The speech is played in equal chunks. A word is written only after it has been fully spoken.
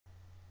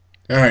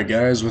Alright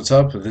guys, what's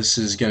up? This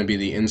is going to be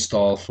the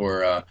install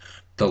for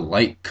the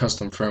Light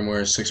Custom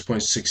Firmware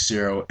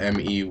 6.60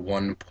 ME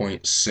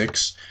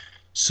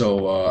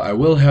 1.6. I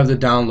will have the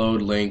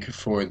download link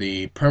for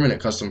the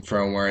permanent custom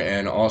firmware,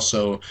 and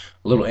also a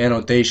little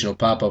annotation will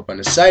pop up on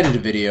the side of the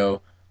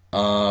video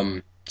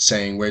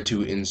saying where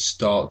to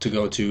install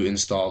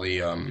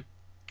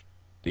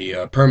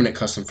the permanent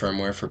custom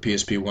firmware for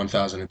PSP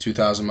 1000 and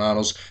 2000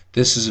 models.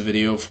 This is a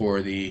video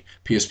for the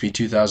PSP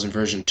 2000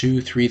 version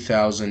 2,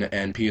 3000,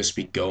 and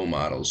PSP Go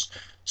models.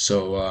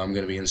 I'm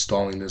going to be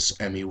installing this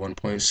ME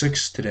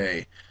 1.6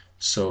 today.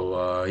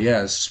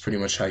 Yeah, this is pretty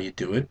much how you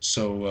do it.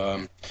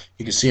 You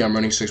can see I'm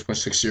running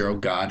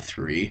 6.60 God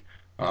 3.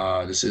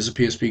 This is a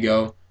PSP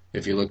Go.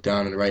 If you look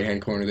down in the right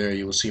hand corner there,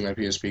 you will see my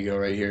PSP Go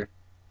right here.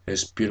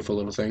 This beautiful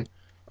little thing.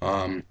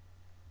 Um,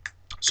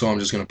 I'm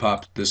just going to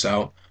pop this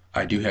out.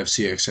 I do have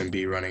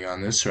CXMB running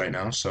on this right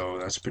now, so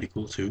that's pretty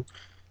cool too.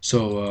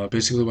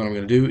 Basically what I'm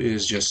going to do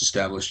is just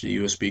establish the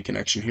USB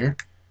connection here,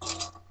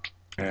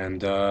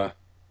 and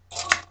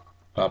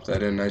pop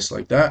that in nice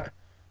like that,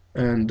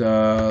 and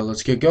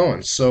let's get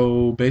going.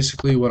 So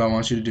basically what I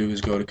want you to do is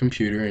go to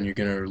computer, and you're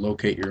going to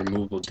locate your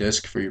removable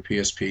disk for your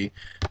PSP,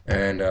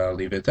 and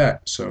leave it at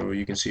that. So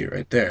you can see it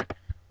right there.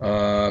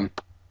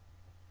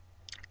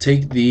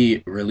 Take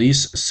the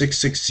release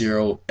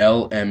 660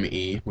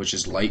 Lme, which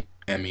is Light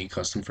ME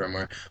Custom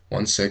Firmware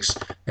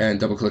 1.6, and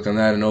double click on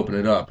that and open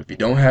it up. If you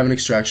don't have an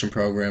extraction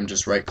program,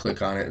 just right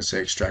click on it and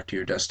say extract to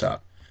your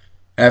desktop.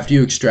 After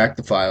you extract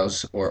the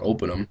files or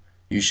open them,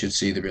 you should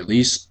see the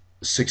release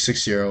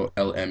 660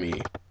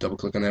 Lme. Double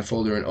click on that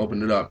folder and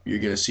open it up. You're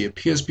going to see a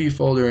PSP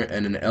folder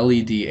and an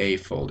LEDA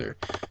folder.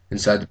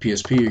 Inside the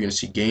PSP, you're going to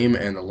see game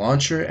and the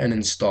launcher and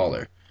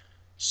installer.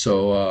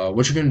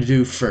 What you're going to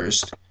do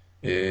first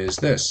is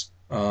this.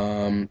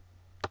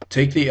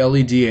 Take the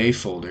LEDA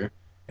folder,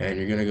 and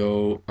you're going to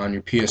go on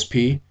your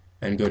PSP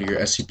and go to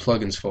your SC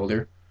plugins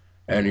folder,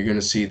 and you're going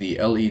to see the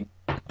LED,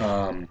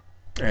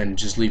 and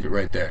just leave it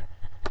right there.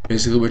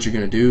 Basically what you're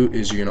going to do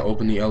is you're going to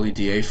open the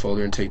LEDA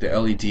folder and take the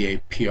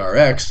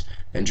leda.prx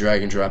and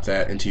drag and drop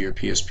that into your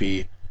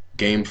PSP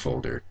game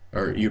folder,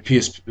 or your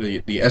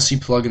PSP, the SC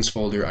plugins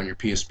folder on your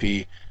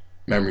PSP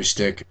memory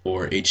stick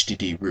or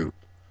HDD root.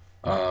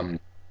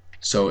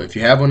 If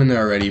you have one in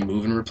there already,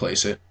 move and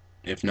replace it.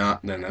 If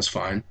not, then that's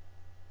fine.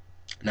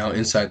 Now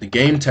inside the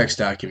game text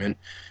document,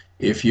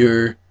 if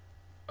you're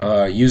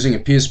using a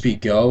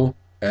PSP Go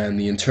and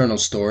the internal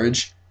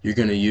storage, you're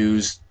going to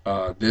use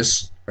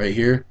this right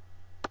here,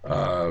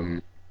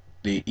 the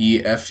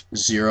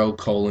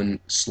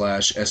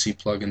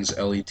ef0:/seplugins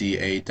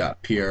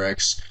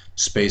leda.prx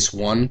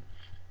 /1.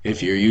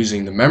 If you're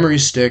using the memory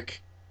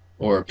stick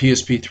or a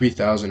PSP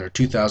 3000 or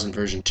 2000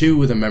 version 2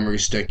 with a memory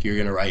stick, you're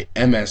going to write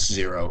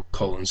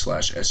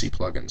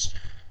ms0:/seplugins.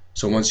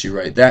 So once you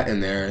write that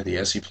in there, the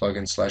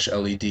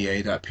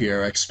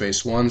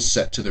seplugins/leda.prx /1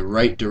 set to the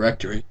right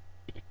directory,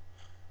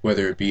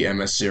 whether it be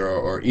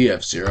ms0 or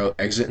ef0,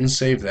 exit and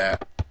save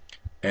that,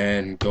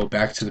 and go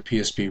back to the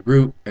PSP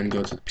root and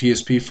go to the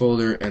PSP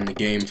folder and the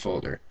game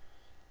folder.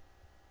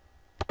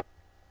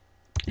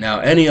 Now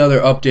any other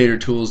updater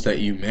tools that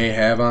you may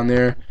have on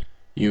there,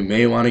 you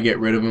may want to get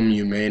rid of them,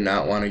 you may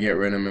not want to get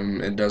rid of them,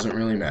 it doesn't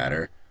really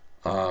matter.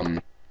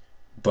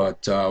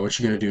 What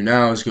you're going to do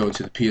now is go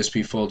to the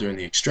PSP folder in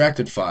the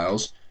extracted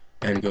files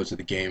and go to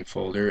the game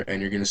folder, and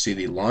you're going to see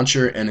the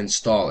launcher and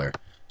installer.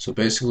 So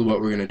basically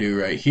what we're going to do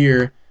right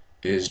here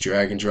is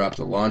drag and drop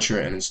the launcher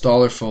and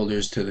installer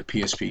folders to the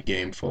PSP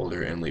game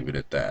folder and leave it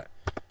at that.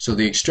 So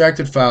the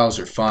extracted files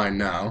are fine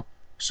now,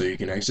 so you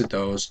can exit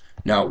those.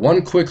 Now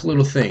one quick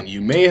little thing,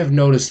 you may have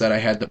noticed that I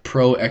had the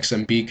Pro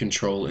XMB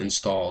control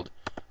installed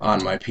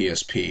on my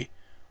PSP.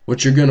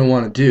 What you're going to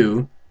want to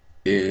do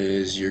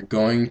is you're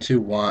going to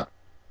want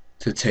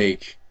to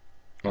take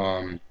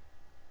in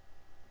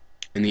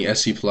the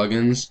SC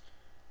plugins,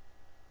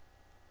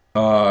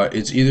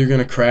 it's either going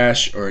to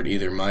crash or it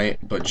either might,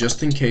 but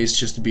just in case,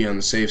 just to be on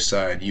the safe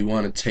side, you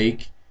want to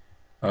take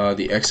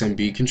the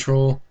XMB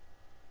control,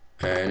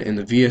 and in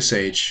the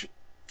VSH,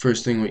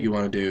 first thing what you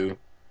want to do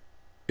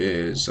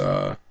is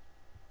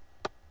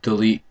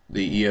delete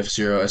the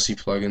EF0 SC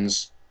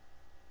plugins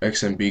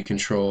XMB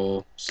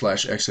control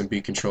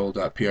 /XMB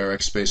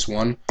control.prx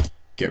 /1.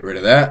 Get rid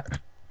of that.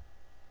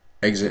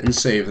 Exit and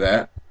save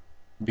that,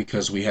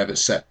 because we have it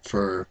set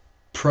for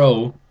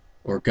Pro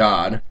or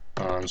God.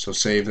 So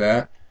save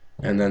that,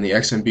 and then the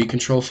XMB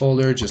control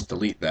folder, just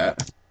delete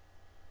that.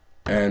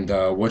 And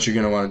what you're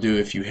going to want to do,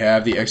 if you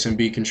have the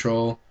XMB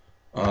control,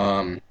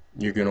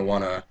 you're going to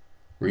want to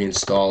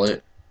reinstall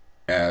it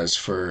as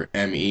for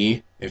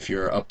ME if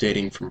you're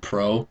updating from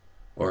Pro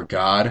or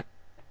God.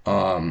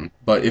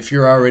 But if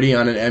you're already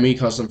on an ME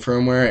custom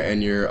firmware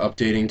and you're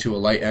updating to a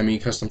Light ME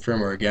custom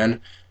firmware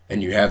again,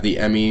 and you have the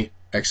ME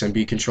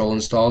XMB control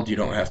installed, you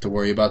don't have to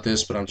worry about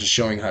this, but I'm just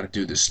showing how to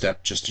do this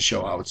step just to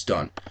show how it's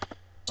done.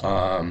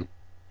 So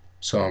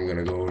I'm going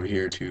to go over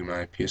here to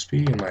my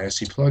PSP and my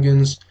SC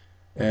plugins,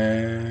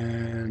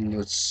 and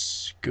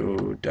let's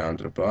go down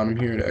to the bottom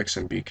here to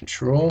XMB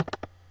control.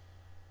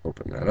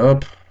 Open that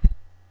up.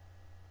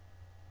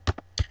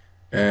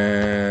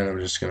 And I'm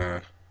just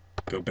gonna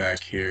go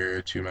back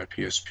here to my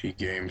PSP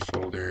game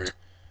folder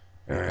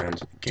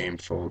and game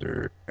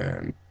folder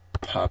and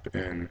pop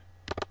in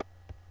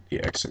the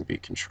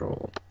XMB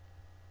control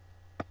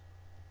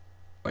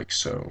like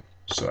so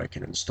I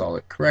can install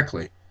it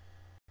correctly.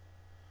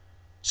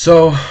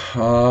 So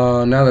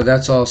now that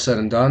that's all said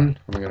and done,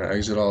 I'm going to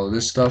exit all of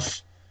this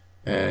stuff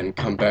and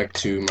come back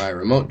to my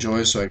remote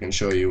joy so I can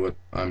show you what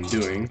I'm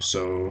doing.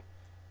 So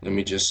let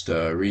me just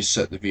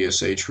reset the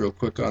VSH real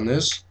quick on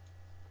this.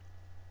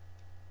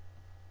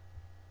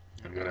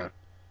 I'm going to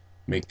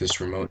make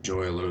this remote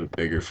joy a little bit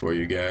bigger for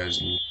you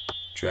guys and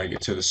drag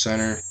it to the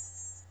center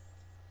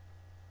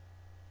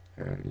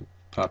and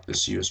pop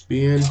this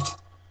USB in.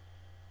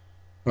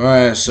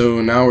 Alright,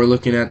 so now we're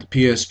looking at the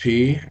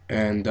PSP,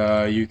 and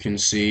you can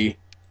see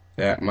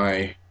that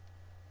my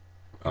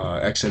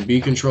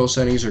XMB control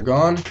settings are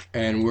gone,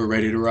 and we're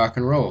ready to rock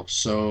and roll.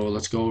 So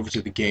let's go over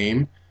to the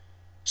game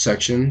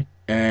section,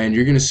 and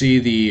you're going to see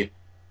the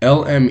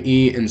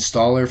Lme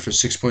Installer for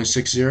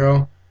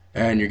 6.60,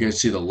 and you're going to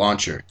see the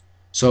launcher.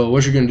 So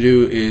what you're going to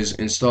do is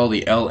install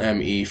the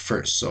Lme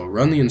first. So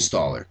run the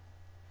installer.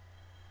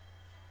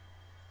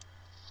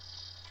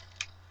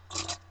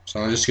 So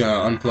I'm just going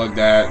to unplug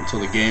that until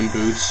the game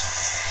boots.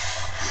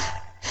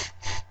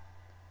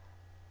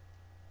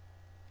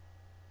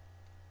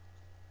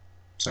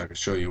 So I can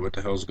show you what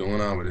the hell's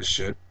going on with this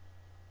shit.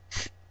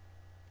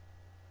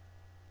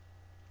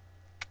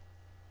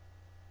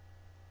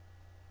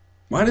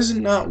 Why does it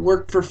not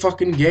work for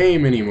fucking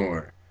game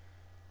anymore?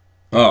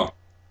 Oh,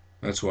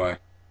 that's why.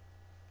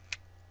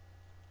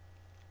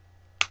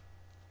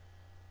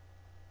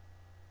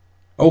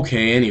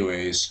 Okay,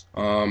 anyways.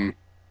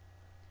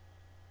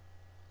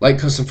 Light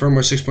Custom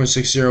Firmware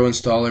 6.60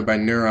 installer by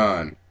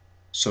Neuron.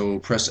 So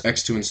press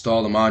X to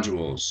install the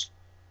modules.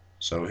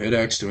 So hit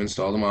X to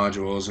install the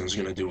modules, and it's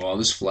going to do all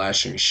this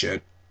flashing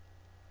shit.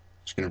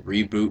 It's going to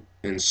reboot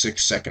in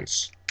 6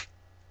 seconds.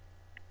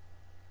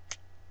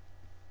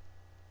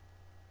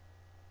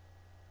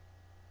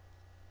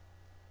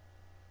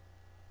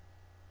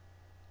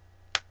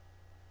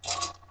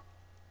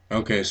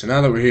 Okay, so now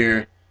that we're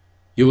here,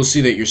 you will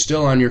see that you're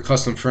still on your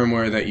custom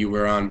firmware that you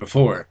were on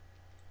before.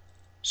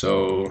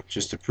 So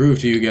just to prove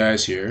to you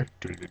guys here,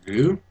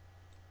 we're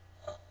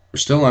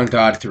still on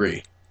God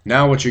 3.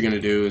 Now what you're going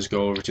to do is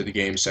go over to the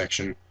game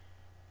section,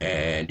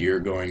 and you're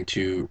going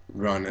to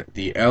run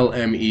the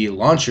Lme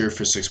launcher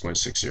for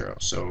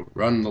 6.60. So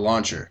run the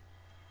launcher.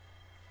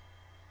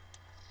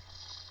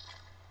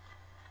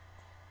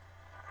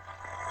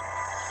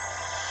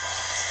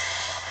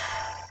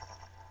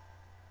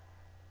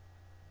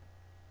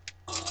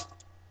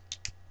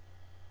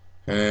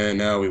 And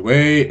now we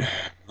wait,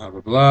 blah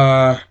blah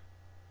blah.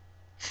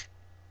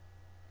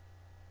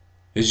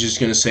 It's just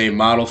going to say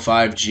Model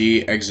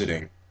 5G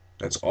exiting.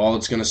 That's all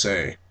it's going to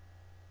say.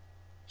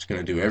 It's going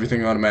to do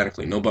everything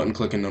automatically. No button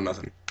clicking, no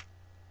nothing.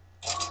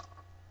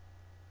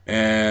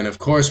 And of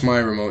course my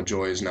remote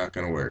joy is not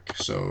going to work.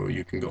 So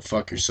you can go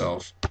fuck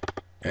yourself.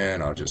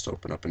 And I'll just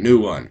open up a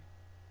new one.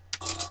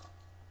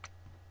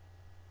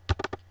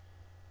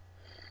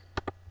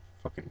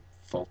 Fucking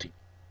faulty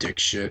dick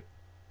shit.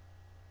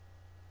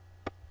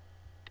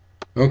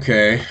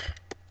 Okay.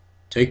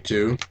 Take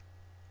 2.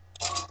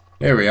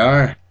 There we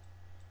are.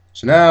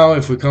 So now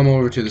if we come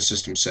over to the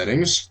system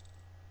settings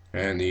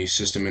and the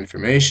system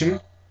information,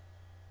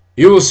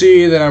 you will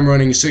see that I'm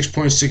running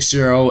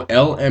 6.60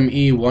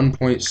 Lme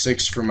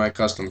 1.6 for my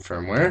custom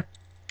firmware.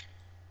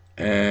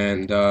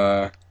 And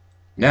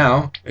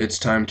now it's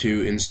time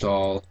to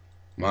install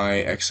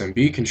my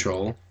XMB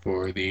control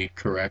for the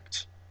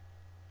correct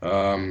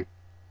custom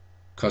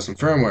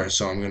firmware.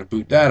 So I'm going to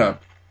boot that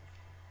up.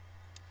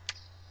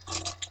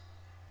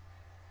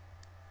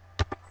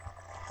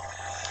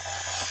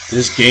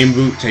 This game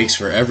boot takes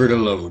forever to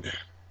load,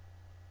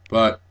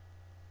 but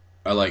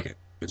I like it.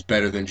 It's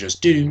better than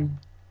just do.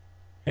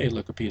 Hey,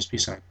 look, a PSP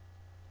sign.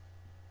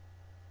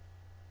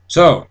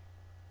 So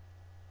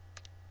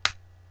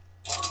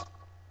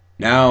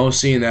now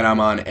seeing that I'm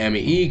on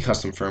ME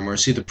custom firmware,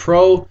 see the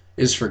Pro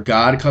is for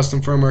God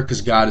custom firmware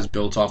because God is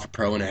built off of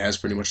Pro and it has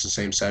pretty much the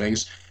same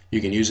settings.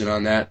 You can use it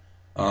on that.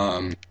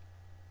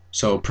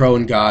 So Pro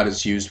and God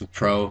is used with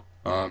Pro,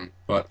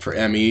 but for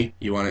ME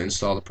you want to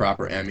install the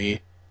proper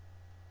ME.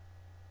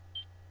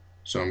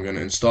 So I'm going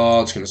to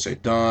install, it's going to say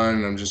done,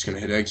 and I'm just going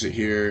to hit exit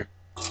here.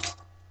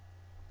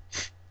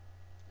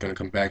 Going to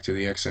come back to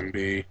the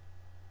XMB.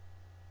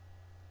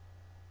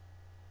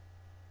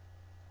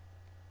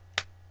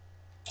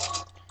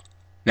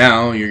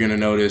 Now you're going to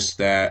notice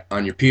that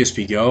on your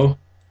PSP Go,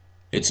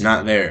 it's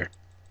not there.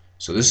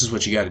 So this is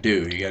what you got to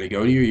do. You got to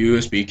go to your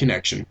USB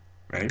connection,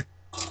 right?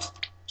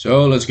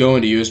 So let's go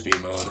into USB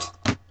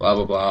mode, blah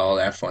blah blah, all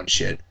that fun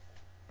shit.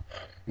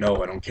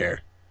 No, I don't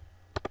care.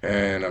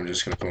 And I'm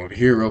just going to come over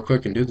here real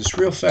quick and do this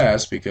real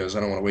fast because I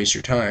don't want to waste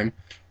your time.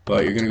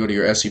 But you're going to go to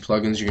your SE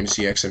plugins, you're going to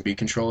see XMB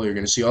controller, you're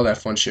going to see all that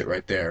fun shit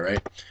right there,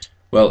 right?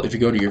 Well, if you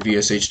go to your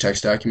VSH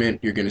text document,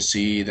 you're going to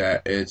see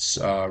that it's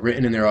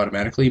written in there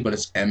automatically, but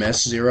it's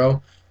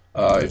MS0.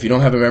 If you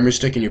don't have a memory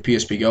stick in your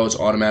PSP Go, it's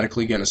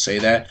automatically going to say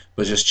that,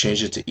 but just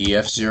change it to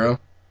EF0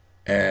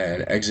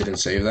 and exit and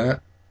save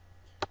that.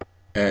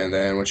 And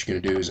then what you're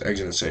going to do is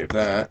exit and save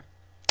that,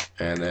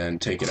 and then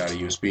take it out of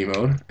USB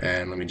mode.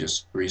 And let me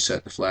just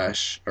reset the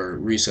flash, or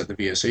reset the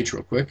VSH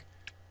real quick,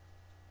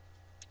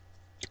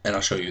 and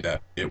I'll show you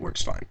that it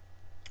works fine.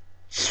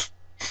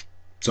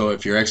 So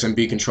if your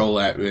XMB control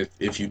app,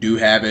 if you do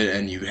have it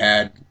and you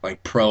had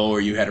like Pro,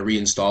 or you had to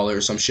reinstall it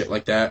or some shit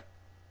like that,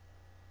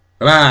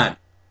 come on.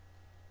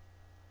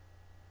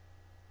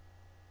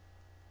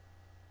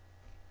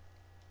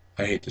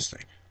 I hate this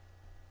thing.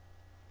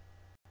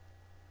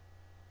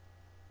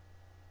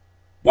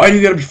 Why do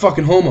you gotta be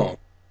fucking homo?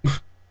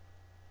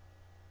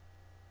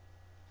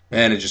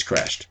 And it just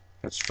crashed.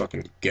 That's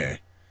fucking gay.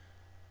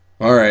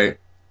 Alright.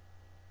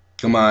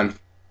 Come on.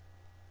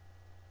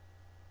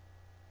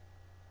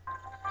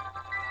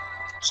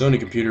 Sony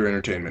Computer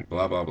Entertainment,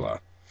 blah blah blah.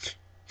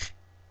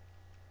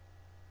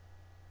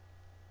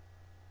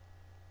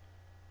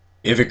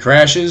 If it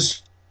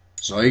crashes,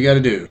 that's all you gotta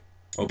do.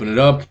 Open it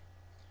up,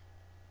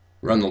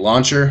 run the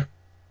launcher.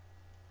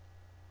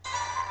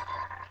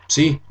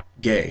 See?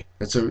 Gay.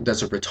 That's a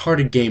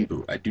retarded game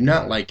boot. I do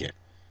not like it.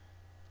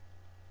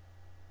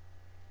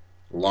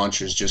 The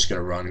launcher's just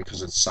gonna run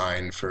because it's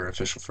signed for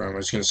official firmware.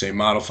 It's gonna say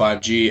Model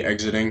 5G,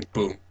 exiting,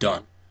 boom,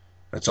 done.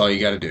 That's all you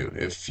gotta do.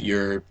 If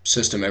your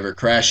system ever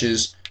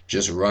crashes,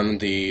 just run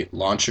the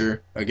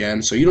launcher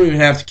again. So you don't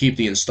even have to keep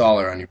the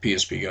installer on your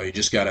PSP Go. You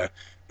just gotta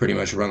pretty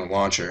much run the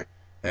launcher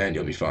and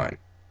you'll be fine.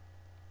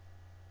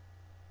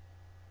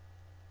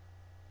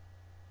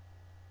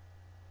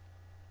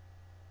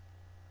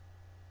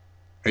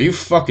 Are you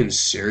fucking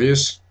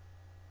serious?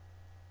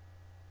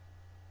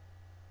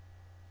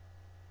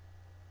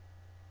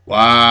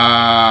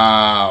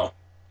 Wow.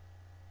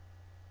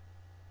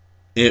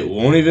 It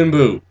won't even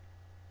boot.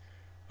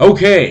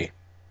 Okay.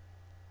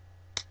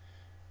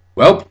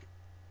 Well,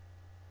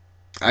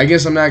 I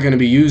guess I'm not going to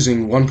be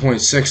using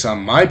 1.6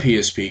 on my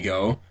PSP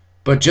Go,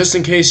 but just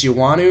in case you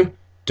want to,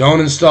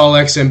 don't install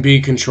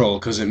XMB control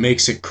because it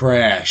makes it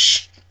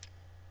crash.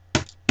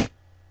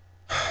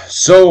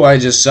 So I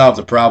just solved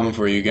the problem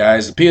for you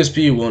guys. The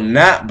PSP will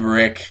not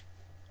brick.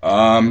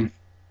 But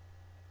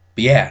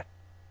yeah,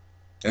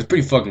 that's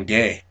pretty fucking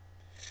gay.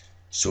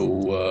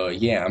 So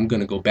yeah, I'm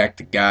gonna go back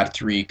to God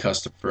 3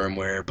 custom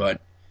firmware.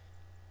 But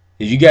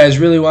if you guys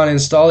really want to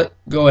install it,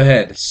 go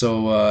ahead.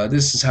 So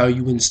this is how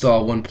you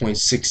install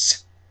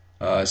 1.6,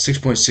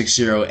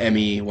 6.60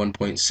 ME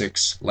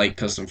 1.6 Light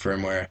Custom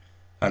Firmware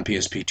on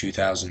PSP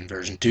 2000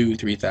 version 2,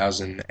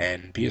 3000,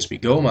 and PSP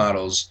Go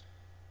models.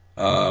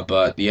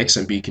 But the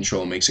XMB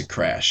control makes it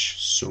crash.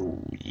 So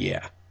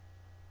yeah,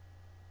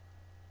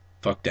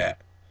 fuck that.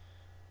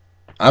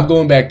 I'm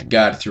going back to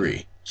God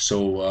 3.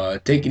 So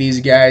take it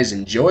easy, guys.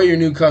 Enjoy your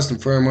new custom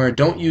firmware.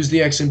 Don't use the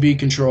XMB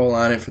control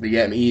on it for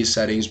the ME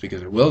settings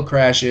because it will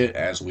crash it,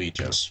 as we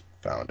just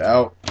found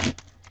out.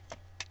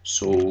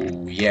 So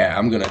yeah,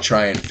 I'm gonna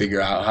try and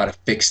figure out how to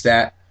fix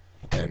that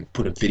and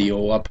put a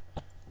video up.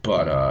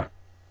 But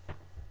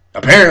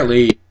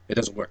apparently it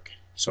doesn't work.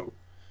 So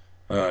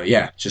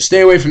yeah, just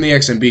stay away from the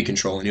XMB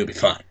control and you'll be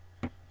fine.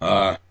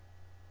 But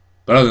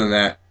other than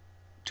that,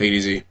 take it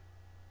easy.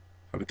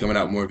 I'll be coming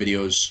out with more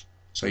videos.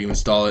 So you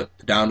install it.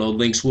 The download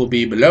links will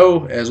be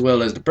below, as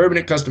well as the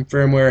permanent custom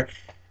firmware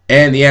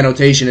and the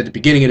annotation at the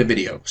beginning of the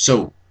video.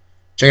 So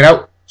check it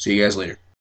out. See you guys later.